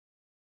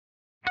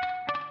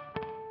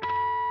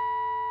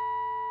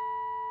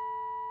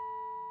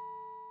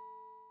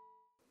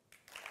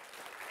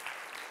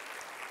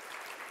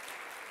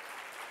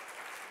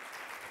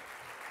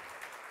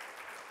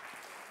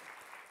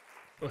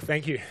Well,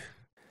 thank you.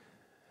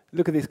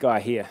 Look at this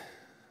guy here.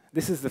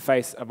 This is the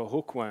face of a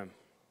hookworm.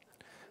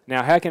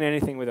 Now, how can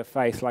anything with a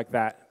face like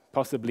that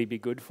possibly be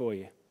good for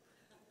you?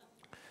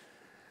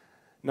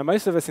 Now,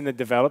 most of us in the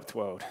developed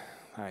world,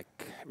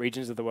 like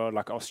regions of the world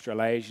like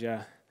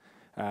Australasia,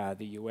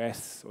 the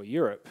US, or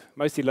Europe,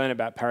 mostly learn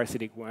about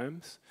parasitic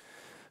worms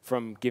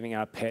from giving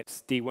our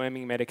pets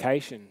deworming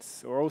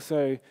medications, or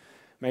also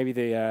maybe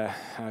the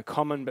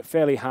common but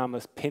fairly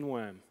harmless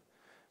pinworm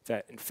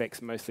that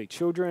infects mostly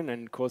children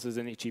and causes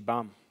an itchy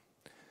bum.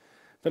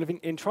 But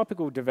in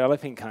tropical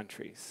developing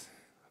countries,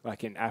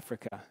 like in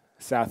Africa,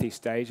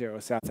 Southeast Asia,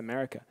 or South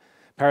America,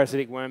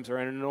 parasitic worms are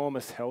an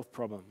enormous health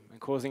problem and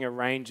causing a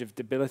range of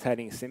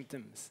debilitating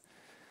symptoms.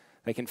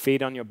 They can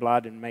feed on your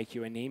blood and make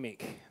you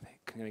anemic. They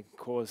can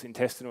cause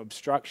intestinal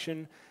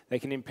obstruction. They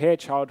can impair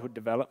childhood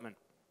development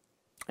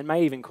and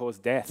may even cause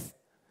death.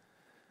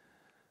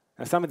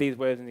 Now, some of these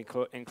worms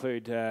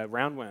include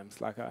roundworms,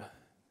 like a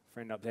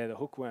friend up there, the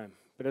hookworm.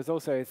 But there's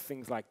also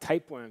things like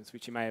tapeworms,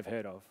 which you may have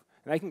heard of.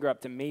 And they can grow up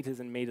to meters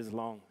and meters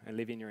long and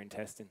live in your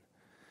intestine.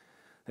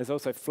 There's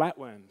also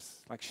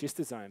flatworms, like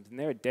schistosomes, and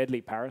they're a deadly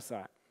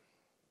parasite.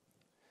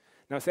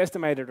 Now, it's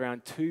estimated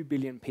around 2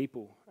 billion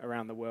people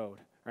around the world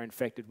are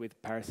infected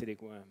with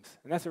parasitic worms.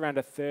 And that's around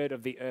a third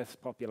of the Earth's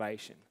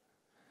population.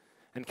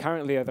 And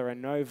currently, there are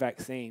no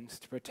vaccines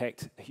to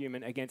protect a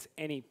human against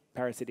any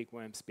parasitic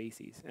worm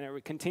species. And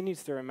it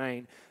continues to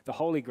remain the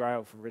holy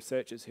grail for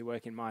researchers who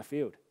work in my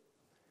field.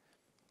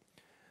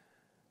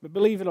 But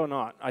believe it or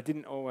not, I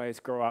didn't always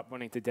grow up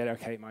wanting to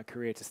dedicate my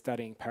career to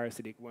studying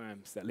parasitic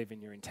worms that live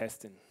in your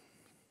intestine.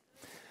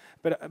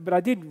 But I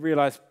did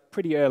realize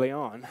pretty early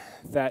on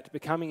that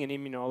becoming an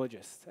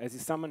immunologist, as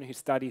is someone who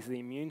studies the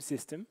immune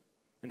system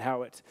and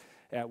how it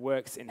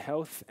works in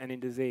health and in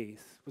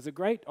disease, was a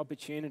great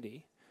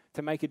opportunity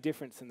to make a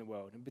difference in the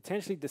world and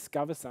potentially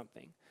discover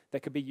something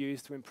that could be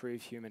used to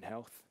improve human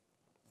health.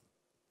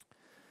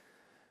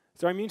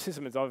 So our immune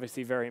system is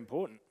obviously very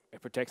important.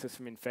 It protects us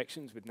from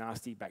infections with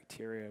nasty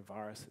bacteria,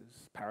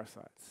 viruses,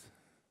 parasites.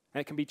 And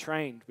it can be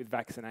trained with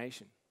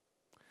vaccination.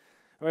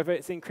 However,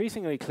 it's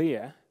increasingly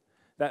clear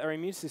that our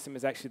immune system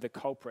is actually the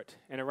culprit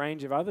in a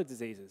range of other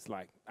diseases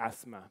like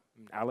asthma,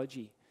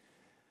 allergy,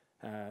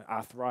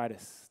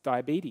 arthritis,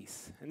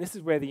 diabetes. And this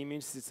is where the immune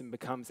system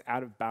becomes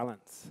out of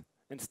balance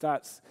and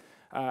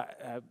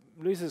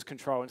loses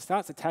control and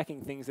starts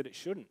attacking things that it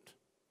shouldn't,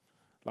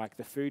 like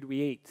the food we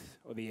eat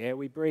or the air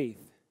we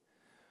breathe,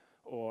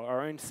 or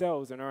our own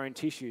cells and our own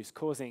tissues,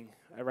 causing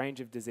a range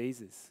of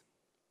diseases.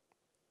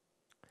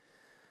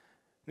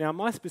 Now,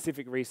 my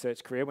specific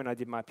research career when I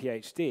did my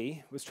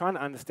PhD was trying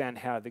to understand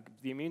how the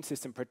immune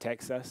system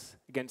protects us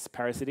against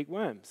parasitic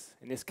worms,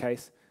 in this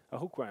case, a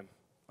hookworm,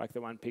 like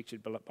the one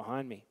pictured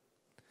behind me.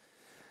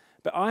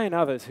 But I and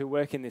others who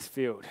work in this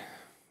field,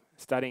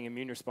 studying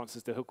immune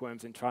responses to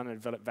hookworms and trying to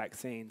develop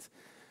vaccines,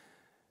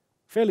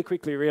 fairly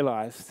quickly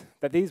realized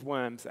that these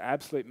worms are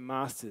absolute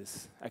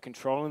masters at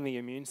controlling the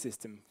immune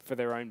system for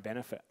their own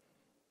benefit.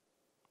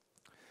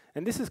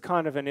 And this is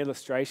kind of an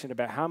illustration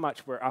about how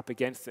much we're up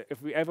against it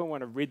if we ever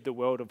want to rid the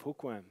world of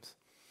hookworms.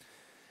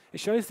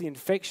 It shows the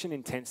infection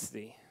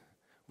intensity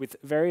with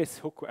various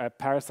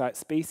parasite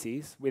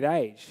species with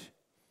age.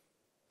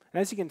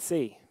 And as you can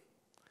see,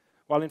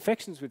 while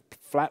infections with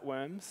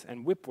flatworms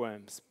and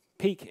whipworms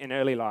peak in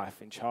early life,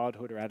 in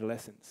childhood or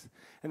adolescence,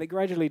 and they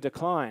gradually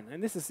decline.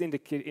 And this is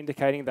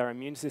indicating that our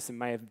immune system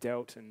may have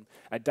dealt and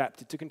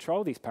adapted to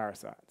control these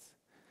parasites.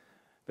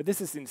 But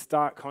this is in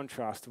stark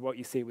contrast to what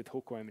you see with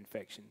hookworm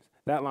infections.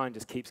 That line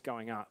just keeps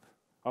going up.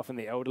 Often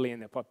the elderly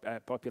in the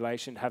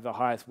population have the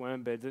highest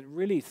worm burden. It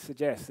really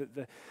suggests that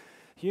the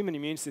human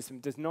immune system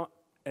does not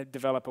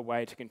develop a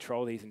way to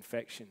control these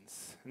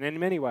infections. And in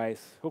many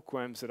ways,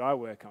 hookworms that I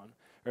work on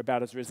are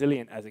about as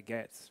resilient as it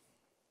gets.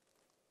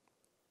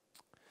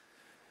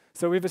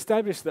 So we've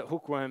established that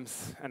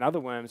hookworms and other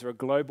worms are a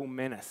global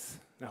menace.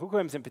 Now,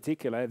 hookworms in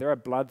particular, they're a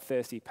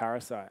bloodthirsty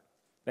parasite.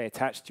 They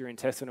attach to your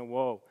intestinal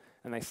wall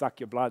and they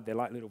suck your blood. They're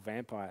like little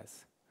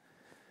vampires.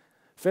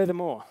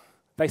 Furthermore,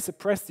 they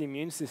suppress the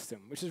immune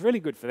system, which is really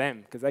good for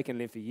them because they can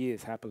live for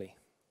years happily.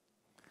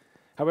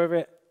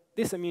 However,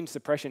 this immune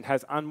suppression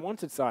has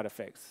unwanted side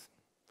effects.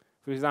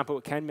 For example,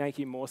 it can make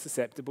you more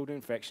susceptible to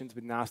infections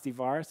with nasty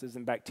viruses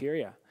and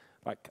bacteria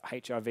like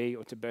HIV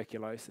or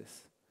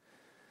tuberculosis.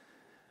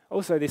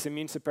 Also, this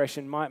immune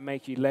suppression might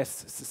make you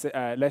less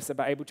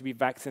able to be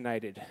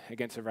vaccinated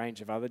against a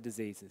range of other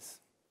diseases.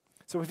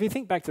 So if you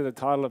think back to the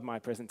title of my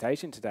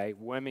presentation today,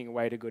 Worming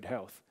Away to Good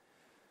Health,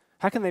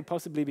 how can they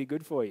possibly be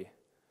good for you?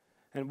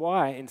 And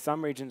why, in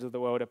some regions of the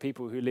world, are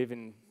people who live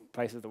in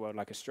places of the world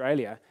like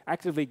Australia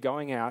actively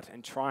going out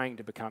and trying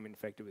to become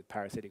infected with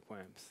parasitic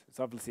worms?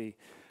 It's obviously,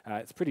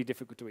 it's pretty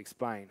difficult to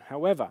explain.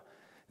 However,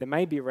 there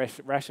may be a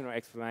rational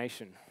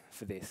explanation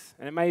for this,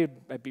 and it may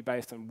be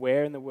based on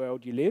where in the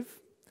world you live,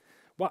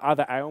 what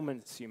other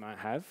ailments you might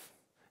have,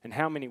 and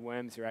how many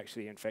worms you're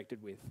actually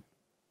infected with.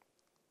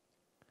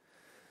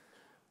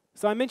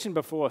 So I mentioned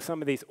before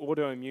some of these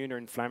autoimmune or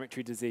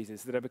inflammatory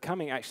diseases that are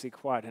becoming actually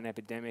quite an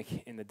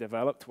epidemic in the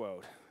developed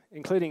world.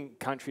 including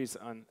countries,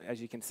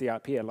 as you can see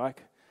up here,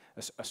 like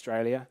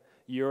Australia,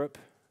 Europe,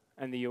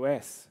 and the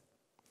US.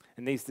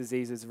 And these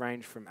diseases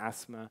range from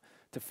asthma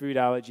to food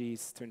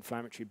allergies to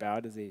inflammatory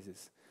bowel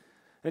diseases.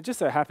 And it just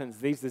so happens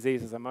these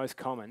diseases are most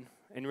common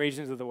in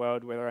regions of the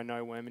world where there are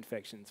no worm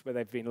infections, where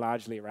they've been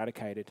largely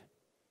eradicated.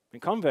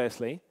 And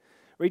conversely,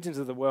 regions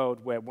of the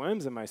world where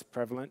worms are most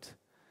prevalent,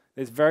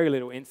 there's very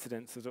little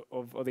incidence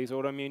of these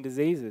autoimmune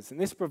diseases. And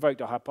this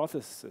provoked a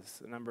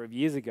hypothesis a number of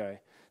years ago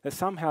that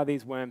somehow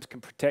these worms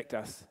can protect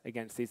us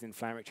against these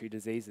inflammatory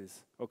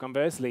diseases. Or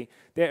conversely,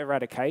 their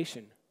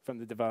eradication from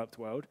the developed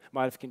world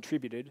might have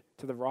contributed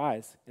to the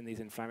rise in these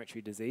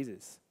inflammatory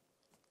diseases.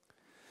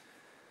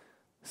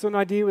 So an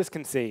idea was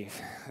conceived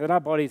that our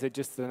bodies are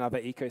just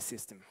another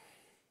ecosystem,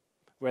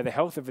 where the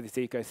health of this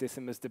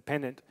ecosystem is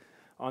dependent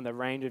on a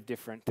range of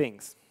different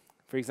things.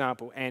 For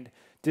example, and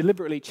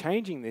deliberately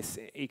changing this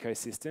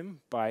ecosystem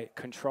by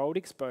controlled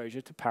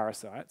exposure to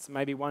parasites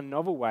may be one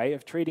novel way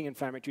of treating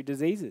inflammatory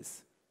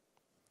diseases.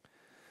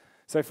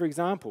 So for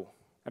example,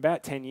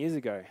 about 10 years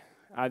ago,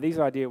 this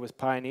idea was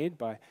pioneered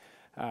by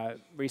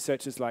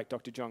researchers like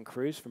Dr. John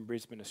Cruz from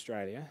Brisbane,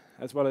 Australia,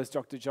 as well as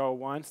Dr. Joel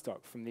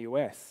Weinstock from the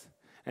US.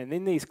 And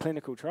in these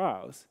clinical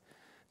trials,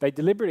 they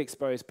deliberately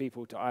exposed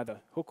people to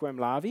either hookworm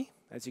larvae,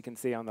 as you can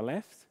see on the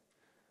left,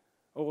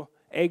 or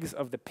eggs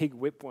of the pig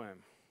whipworm,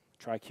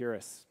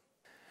 Trichuris.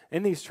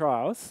 In these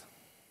trials,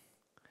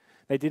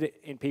 they did it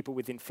in people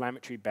with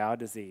inflammatory bowel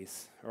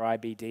disease, or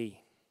IBD.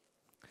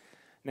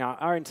 Now,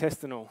 our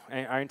intestinal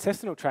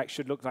tract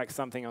should look like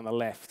something on the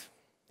left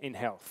in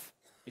health.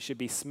 It should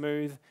be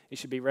smooth, it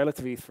should be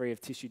relatively free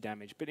of tissue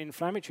damage. But in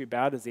inflammatory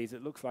bowel disease,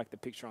 it looks like the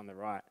picture on the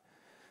right.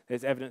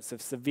 There's evidence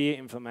of severe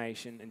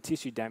inflammation and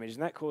tissue damage,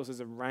 and that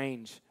causes a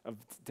range of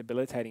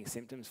debilitating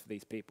symptoms for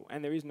these people,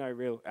 and there is no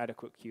real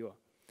adequate cure.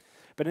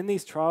 But in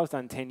these trials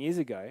done 10 years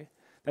ago,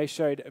 they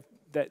showed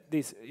that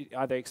this,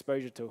 either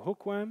exposure to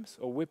hookworms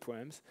or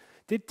whipworms,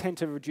 did tend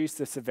to reduce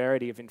the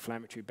severity of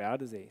inflammatory bowel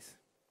disease,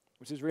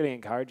 which is really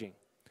encouraging.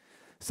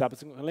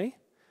 Subsequently,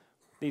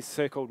 these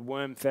so-called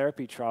worm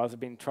therapy trials have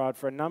been tried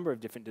for a number of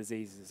different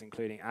diseases,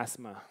 including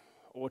asthma,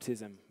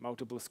 autism,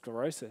 multiple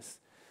sclerosis,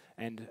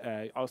 and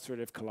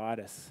ulcerative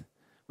colitis,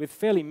 with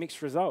fairly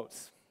mixed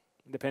results,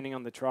 depending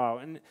on the trial.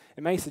 And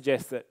it may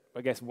suggest that,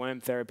 I guess,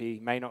 worm therapy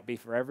may not be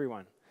for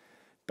everyone.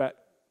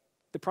 But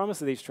the promise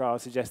of these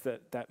trials suggests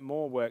that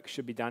more work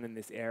should be done in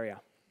this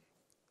area.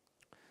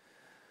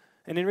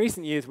 And in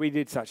recent years, we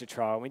did such a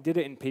trial. We did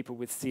it in people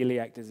with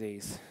celiac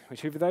disease,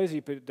 which, for those of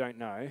you who don't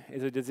know,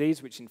 is a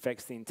disease which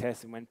infects the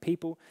intestine when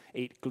people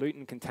eat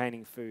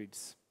gluten-containing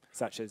foods,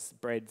 such as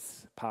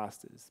breads,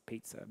 pastas,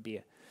 pizza,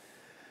 beer.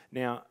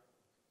 Now,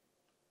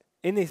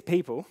 in these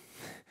people,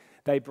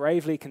 they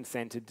bravely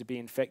consented to be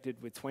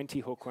infected with 20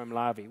 hookworm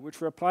larvae, which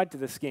were applied to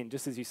the skin,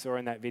 just as you saw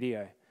in that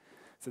video.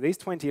 So these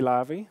 20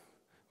 larvae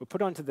were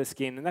put onto the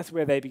skin, and that's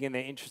where they begin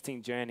their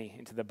interesting journey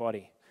into the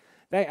body.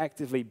 They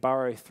actively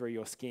burrow through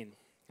your skin,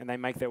 and they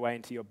make their way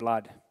into your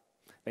blood.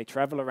 They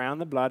travel around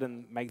the blood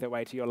and make their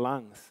way to your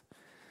lungs.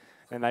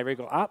 Then they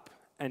wriggle up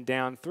and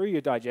down through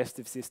your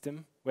digestive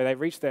system, where they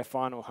reach their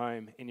final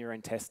home in your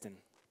intestine.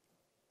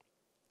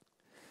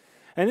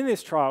 And in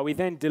this trial, we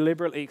then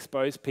deliberately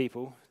exposed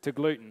people to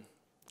gluten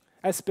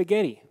as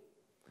spaghetti.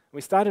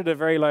 We started at a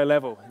very low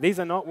level. These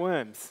are not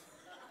worms.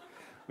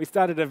 We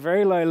started at a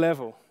very low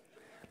level,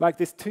 like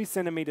this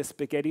 2-centimeter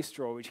spaghetti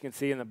straw, which you can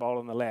see in the bowl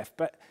on the left.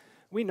 But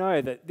we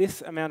know that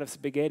this amount of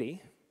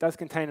spaghetti does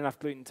contain enough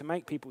gluten to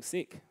make people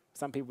sick,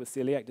 some people with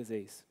celiac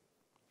disease.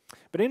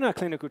 But in our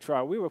clinical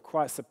trial, we were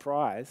quite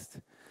surprised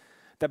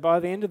that by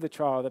the end of the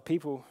trial, the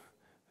people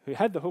who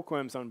had the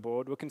hookworms on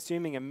board were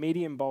consuming a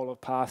medium bowl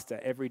of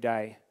pasta every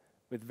day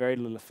with very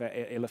little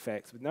ill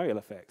effects, with no ill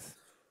effects.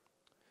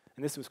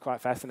 And this was quite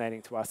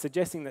fascinating to us,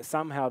 suggesting that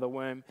somehow the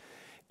worm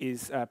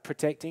is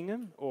protecting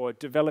them or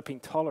developing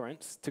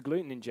tolerance to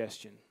gluten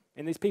ingestion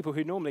in these people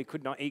who normally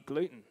could not eat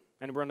gluten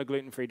and were on a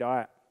gluten-free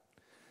diet.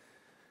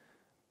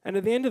 And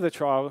at the end of the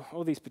trial,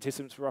 all these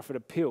participants were offered a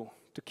pill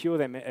to cure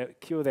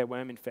their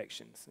worm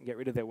infections and get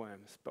rid of their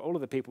worms. But all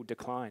of the people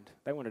declined.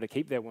 They wanted to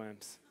keep their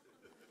worms.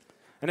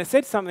 And it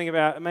said something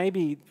about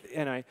maybe,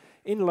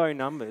 in low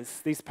numbers,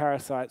 these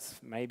parasites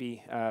may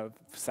be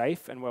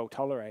safe and well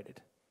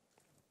tolerated.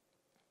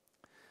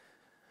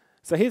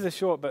 So here's a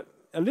short but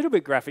a little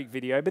bit graphic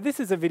video, but this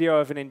is a video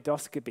of an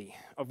endoscopy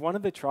of one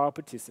of the trial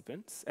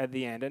participants at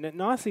the end, and it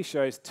nicely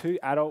shows 2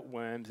 adult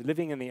worms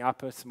living in the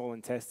upper small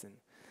intestine.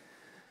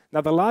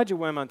 Now the larger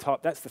worm on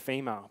top, that's the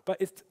female, but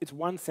it's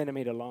 1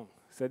 centimeter long,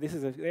 so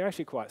they're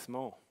actually quite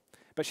small.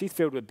 But she's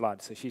filled with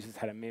blood, so she's just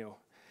had a meal.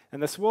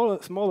 And the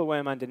smaller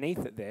worm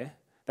underneath it there,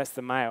 that's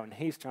the male, and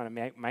he's trying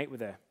to mate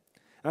with her.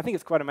 And I think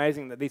it's quite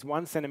amazing that these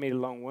 1 centimeter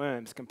long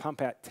worms can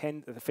pump out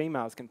the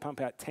females can pump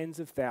out tens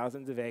of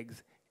thousands of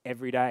eggs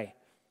every day,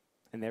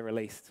 and they're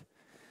released.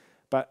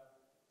 But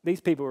these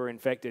people were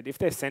infected. If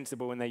they're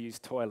sensible when they use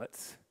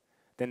toilets,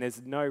 then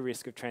there's no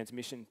risk of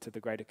transmission to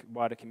the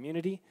wider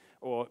community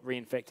or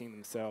reinfecting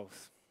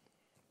themselves.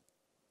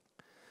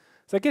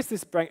 So I guess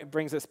this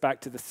brings us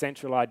back to the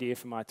central idea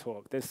for my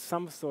talk. There's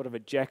some sort of a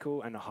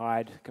Jekyll and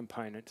Hyde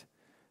component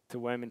to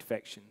worm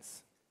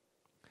infections,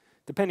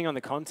 depending on the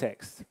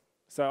context.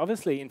 So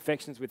obviously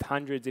infections with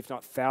hundreds, if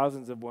not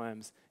thousands of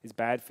worms is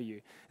bad for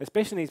you,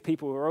 especially these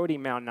people who are already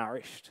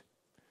malnourished,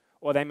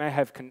 or they may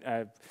have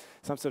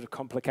some sort of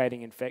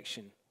complicating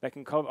infection that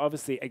can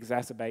obviously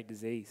exacerbate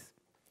disease.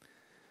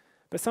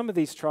 But some of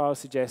these trials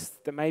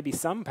suggest that maybe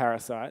some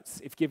parasites,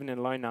 if given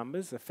in low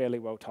numbers, are fairly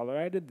well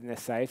tolerated and they're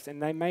safe,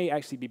 and they may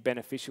actually be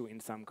beneficial in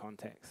some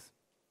contexts.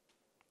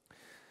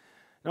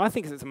 Now, I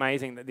think it's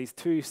amazing that these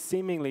two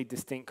seemingly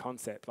distinct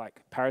concepts,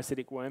 like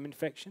parasitic worm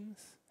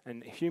infections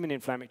and human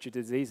inflammatory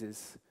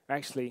diseases, are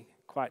actually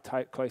quite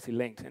closely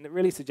linked. And it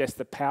really suggests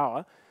the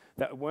power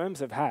that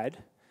worms have had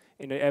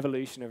in the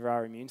evolution of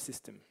our immune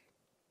system.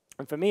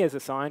 And for me as a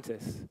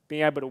scientist,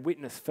 being able to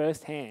witness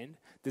firsthand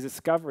the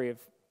discovery of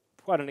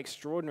quite an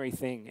extraordinary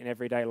thing in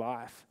everyday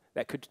life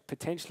that could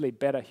potentially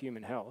better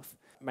human health,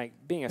 make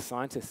being a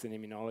scientist and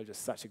immunologist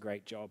such a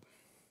great job.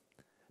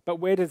 But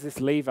where does this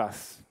leave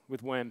us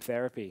with worm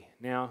therapy?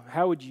 Now,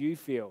 how would you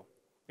feel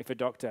if a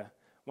doctor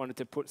wanted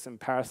to put some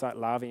parasite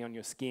larvae on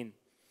your skin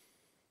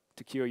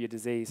to cure your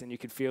disease and you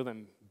could feel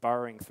them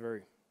burrowing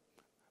through?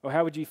 Or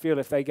how would you feel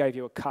if they gave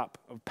you a cup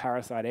of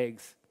parasite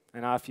eggs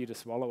and asked you to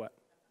swallow it?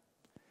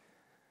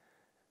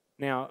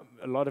 Now,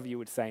 a lot of you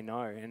would say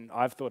no, and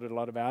I've thought a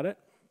lot about it,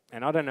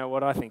 and I don't know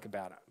what I think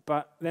about it.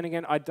 But then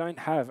again, I don't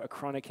have a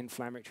chronic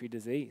inflammatory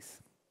disease.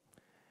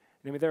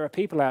 I mean, there are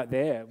people out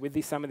there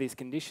with some of these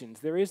conditions,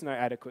 there is no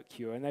adequate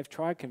cure, and they've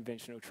tried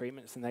conventional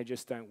treatments and they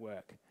just don't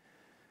work.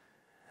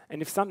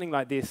 And if something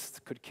like this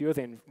could cure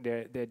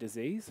their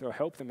disease or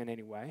help them in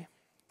any way,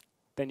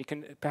 then you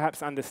can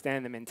perhaps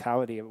understand the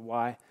mentality of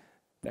why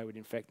they would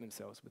infect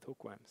themselves with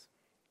hookworms.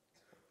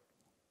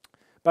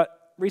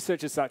 But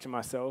researchers such as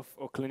myself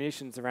or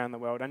clinicians around the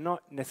world are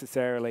not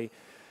necessarily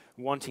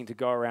wanting to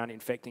go around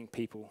infecting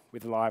people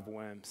with live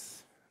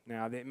worms.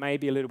 Now, that may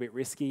be a little bit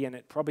risky, and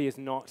it probably is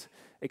not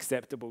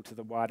acceptable to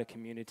the wider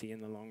community in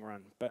the long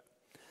run. But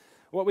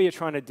what we are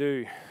trying to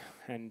do,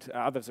 and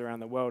others around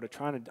the world are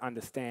trying to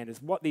understand,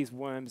 is what these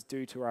worms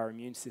do to our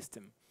immune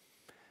system.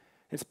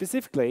 And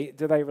specifically,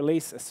 do they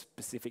release a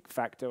specific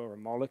factor or a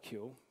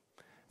molecule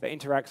that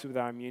interacts with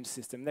our immune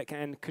system that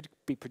could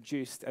be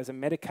produced as a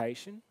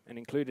medication and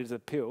included as a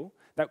pill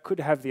that could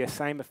have the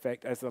same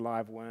effect as the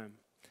live worm?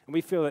 And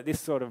we feel that this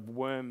sort of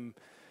worm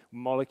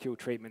molecule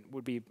treatment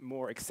would be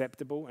more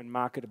acceptable and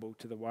marketable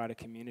to the wider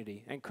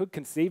community and could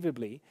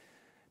conceivably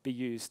be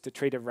used to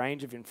treat a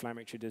range of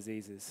inflammatory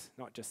diseases,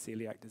 not just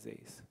celiac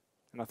disease.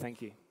 And I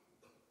thank you.